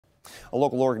A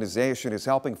local organization is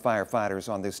helping firefighters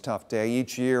on this tough day.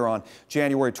 Each year on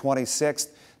January 26th,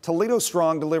 Toledo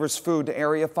Strong delivers food to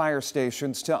area fire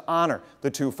stations to honor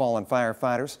the 2 fallen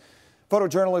firefighters.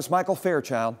 Photojournalist Michael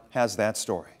Fairchild has that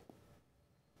story.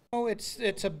 Oh,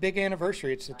 it's a big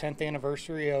anniversary. It's the 10th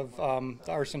anniversary of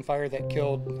the arson fire that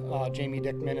killed Jamie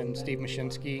Dickman and Steve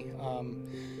Mashinsky.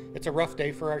 It's a rough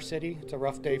day for our city. It's a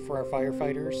rough day for our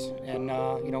firefighters, and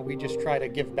we just try to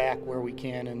give back where we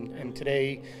can. And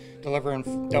today,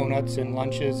 delivering donuts and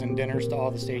lunches and dinners to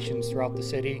all the stations throughout the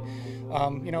city.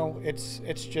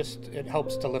 It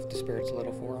helps to lift the spirits a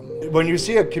little for them. When you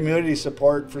see a community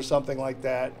support for something like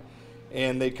that,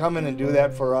 and they come in and do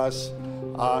that for us,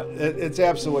 it's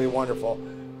absolutely wonderful.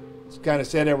 It's kind of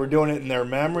sad that we're doing it in their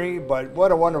memory, but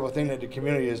what a wonderful thing that the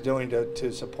community is doing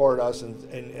to support us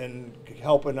and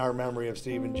help in our memory of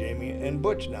Steve and Jamie and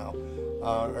Butch now,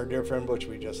 our dear friend Butch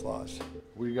we just lost.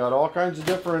 We got all kinds of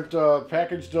different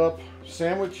packaged up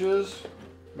sandwiches,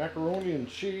 macaroni and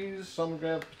cheese, some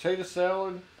have potato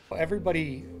salad.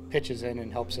 Everybody pitches in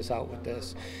and helps us out with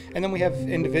this. And then we have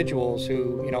individuals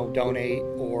who, donate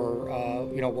or,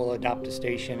 will adopt a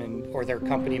station or their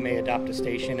company may adopt a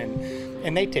station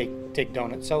and they take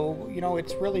donuts. So,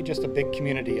 it's really just a big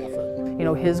community effort.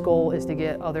 His goal is to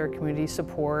get other community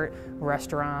support,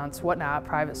 restaurants, whatnot,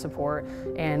 private support.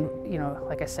 And,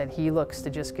 like I said, he looks to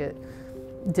just get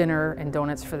dinner and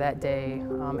donuts for that day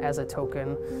as a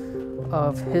token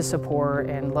of his support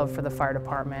and love for the fire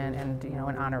department and in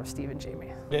honor of Steve and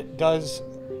Jamie. It does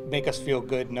make us feel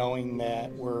good knowing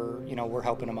that we're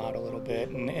helping them out a little bit,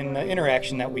 and the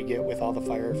interaction that we get with all the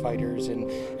firefighters and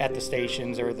at the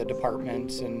stations or the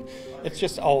departments, and it's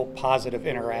just all positive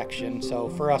interaction. So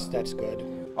for us, that's good.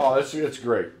 Oh, it's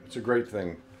great. It's a great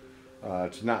thing.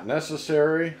 It's not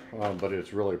necessary, but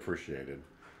it's really appreciated.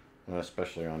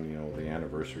 Especially on the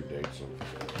anniversary dates of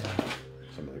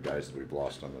some of the guys that we've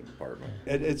lost on the department.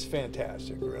 It's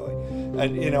fantastic, really,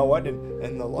 and you know what?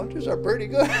 And the lunches are pretty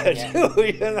good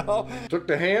too. Took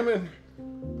the ham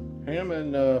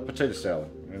and potato salad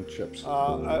and chips.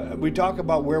 We talk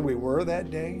about where we were that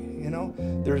day.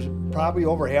 There's probably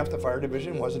over half the fire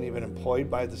division wasn't even employed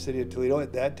by the city of Toledo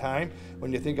at that time.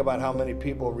 When you think about how many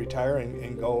people retire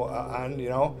and go on,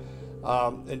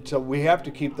 and so we have to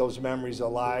keep those memories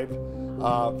alive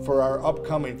for our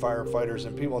upcoming firefighters,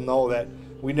 and people know that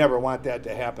we never want that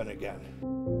to happen again.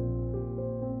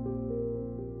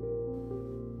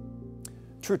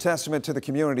 True testament to the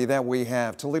community that we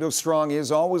have. Toledo Strong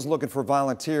is always looking for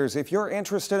volunteers. If you're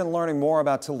interested in learning more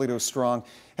about Toledo Strong,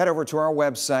 head over to our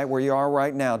website where you are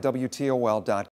right now, WTOL.com.